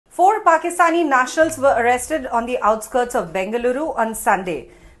Four Pakistani nationals were arrested on the outskirts of Bengaluru on Sunday.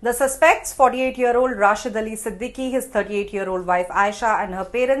 The suspects, 48-year-old Rashid Ali Siddiqui, his 38-year-old wife Aisha and her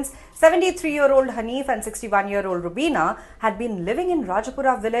parents, 73-year-old Hanif and 61-year-old Rubina, had been living in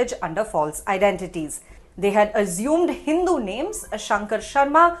Rajpura village under false identities. They had assumed Hindu names Shankar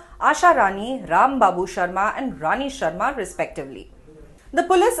Sharma, Asha Rani, Ram Babu Sharma and Rani Sharma respectively. The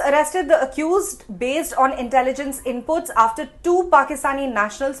police arrested the accused based on intelligence inputs after two Pakistani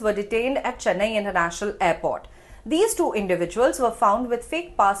nationals were detained at Chennai International Airport. These two individuals were found with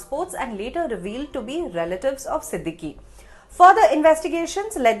fake passports and later revealed to be relatives of Siddiqui. Further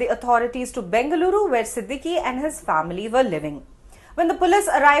investigations led the authorities to Bengaluru, where Siddiqui and his family were living. When the police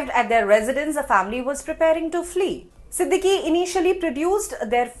arrived at their residence, the family was preparing to flee. Siddiqui initially produced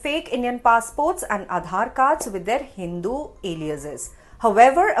their fake Indian passports and Aadhaar cards with their Hindu aliases.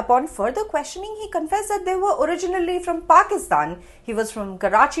 However, upon further questioning, he confessed that they were originally from Pakistan. He was from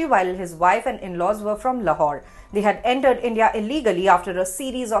Karachi while his wife and in-laws were from Lahore. They had entered India illegally after a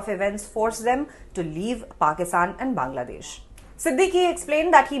series of events forced them to leave Pakistan and Bangladesh. Siddiqui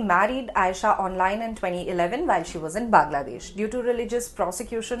explained that he married Aisha online in 2011 while she was in Bangladesh. Due to religious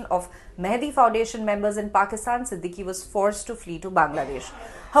prosecution of Mehdi Foundation members in Pakistan, Siddiqui was forced to flee to Bangladesh.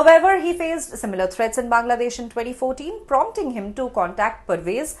 However, he faced similar threats in Bangladesh in 2014, prompting him to contact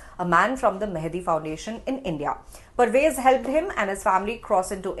Parvez, a man from the Mehdi Foundation in India. Parvez helped him and his family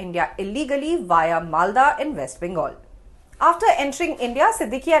cross into India illegally via Malda in West Bengal. After entering India,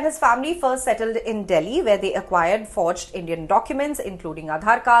 Siddiqui and his family first settled in Delhi, where they acquired forged Indian documents including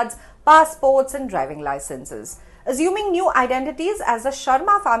Aadhaar cards, passports and driving licenses. Assuming new identities as the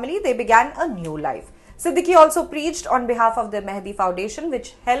Sharma family, they began a new life. Siddiqui also preached on behalf of the Mehdi Foundation,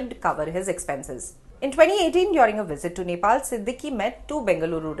 which helped cover his expenses. In 2018, during a visit to Nepal, Siddiqui met two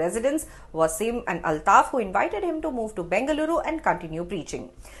Bengaluru residents, Wasim and Altaf, who invited him to move to Bengaluru and continue preaching.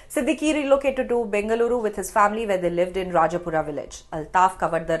 Siddiqui relocated to Bengaluru with his family, where they lived in Rajapura village. Altaf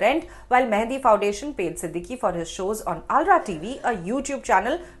covered the rent, while Mehdi Foundation paid Siddiqui for his shows on Alra TV, a YouTube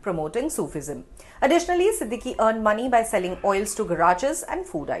channel promoting Sufism. Additionally, Siddiqui earned money by selling oils to garages and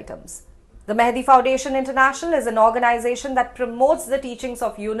food items. The Mehdi Foundation International is an organization that promotes the teachings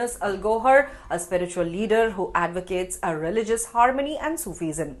of Yunus al-Gohar, a spiritual leader who advocates a religious harmony and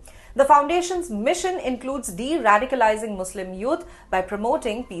Sufism. The foundation's mission includes de-radicalizing Muslim youth by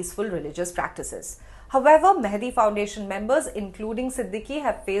promoting peaceful religious practices. However, Mehdi Foundation members, including Siddiqui,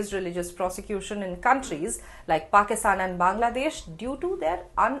 have faced religious prosecution in countries like Pakistan and Bangladesh due to their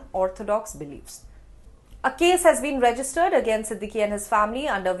unorthodox beliefs. A case has been registered against Siddiqui and his family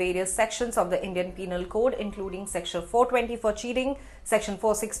under various sections of the Indian Penal Code, including Section 420 for cheating, Section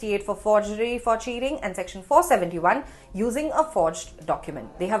 468 for forgery for cheating, and Section 471 using a forged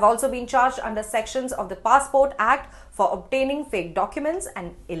document. They have also been charged under sections of the Passport Act for obtaining fake documents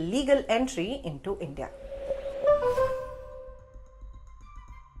and illegal entry into India.